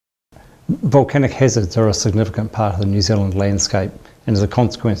Volcanic hazards are a significant part of the New Zealand landscape, and as a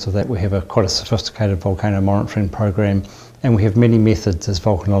consequence of that we have quite a sophisticated volcano monitoring program, and we have many methods as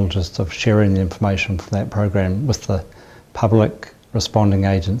volcanologists of sharing the information from that program with the public, responding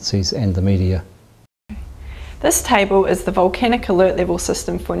agencies and the media. This table is the Volcanic Alert Level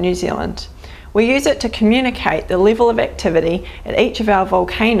system for New Zealand. We use it to communicate the level of activity at each of our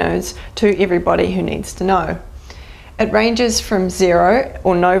volcanoes to everybody who needs to know. It ranges from 0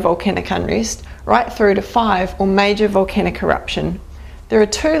 or no volcanic unrest right through to 5 or major volcanic eruption. There are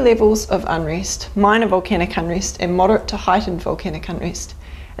 2 levels of unrest, minor volcanic unrest and moderate to heightened volcanic unrest.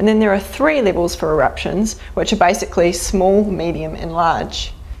 And then there are 3 levels for eruptions, which are basically small, medium and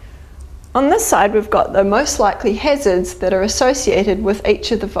large. On this side we've got the most likely hazards that are associated with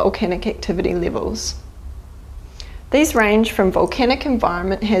each of the volcanic activity levels. These range from volcanic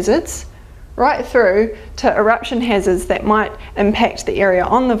environment hazards right through to eruption hazards that might impact the area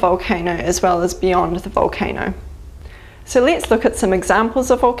on the volcano as well as beyond the volcano. So let's look at some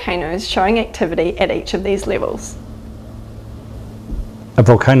examples of volcanoes showing activity at each of these levels. A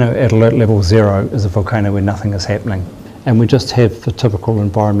volcano at alert level 0 is a volcano where nothing is happening, and we just have the typical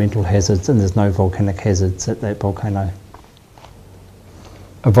environmental hazards and there's no volcanic hazards at that volcano.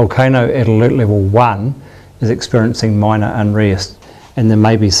 A volcano at alert level 1 is experiencing minor unrest, and there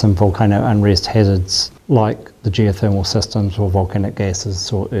may be some volcano unrest hazards like the geothermal systems or volcanic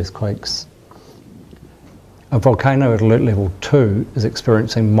gases or earthquakes. A volcano at alert level 2 is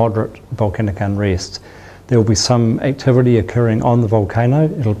experiencing moderate volcanic unrest. There will be some activity occurring on the volcano,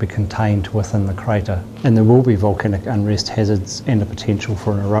 it'll be contained within the crater, and there will be volcanic unrest hazards and a potential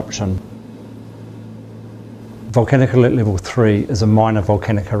for an eruption. Volcanic alert level 3 is a minor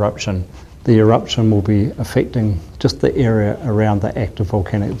volcanic eruption. The eruption will be affecting just the area around the active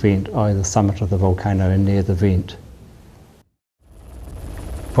volcanic vent, i.e. the summit of the volcano and near the vent.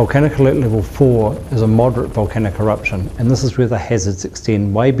 Volcanic alert level 4 is a moderate volcanic eruption, and this is where the hazards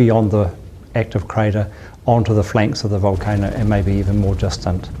extend way beyond the active crater onto the flanks of the volcano and maybe even more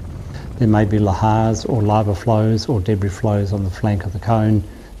distant. There may be lahars or lava flows or debris flows on the flank of the cone.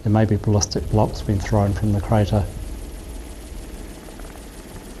 There may be ballistic blocks being thrown from the crater.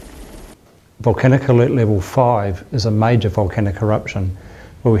 Volcanic alert level 5 is a major volcanic eruption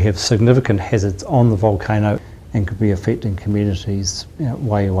where we have significant hazards on the volcano and could be affecting communities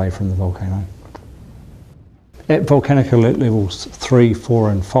way away from the volcano. At volcanic alert levels 3, 4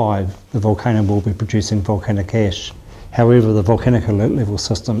 and 5, the volcano will be producing volcanic ash. However, the volcanic alert level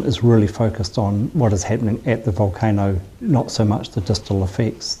system is really focused on what is happening at the volcano, not so much the distal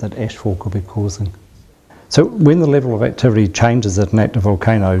effects that ashfall could be causing. So when the level of activity changes at an active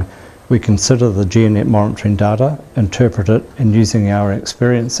volcano, we consider the GNS monitoring data, interpret it, and using our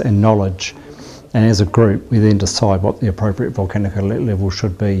experience and knowledge, and as a group we then decide what the appropriate volcanic alert level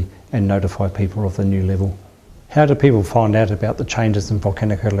should be and notify people of the new level. How do people find out about the changes in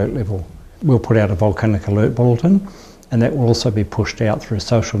volcanic alert level? We'll put out a volcanic alert bulletin, and that will also be pushed out through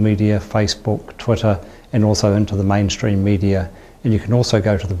social media, Facebook, Twitter, and also into the mainstream media. And you can also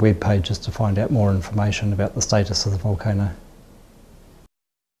go to the web pages to find out more information about the status of the volcano.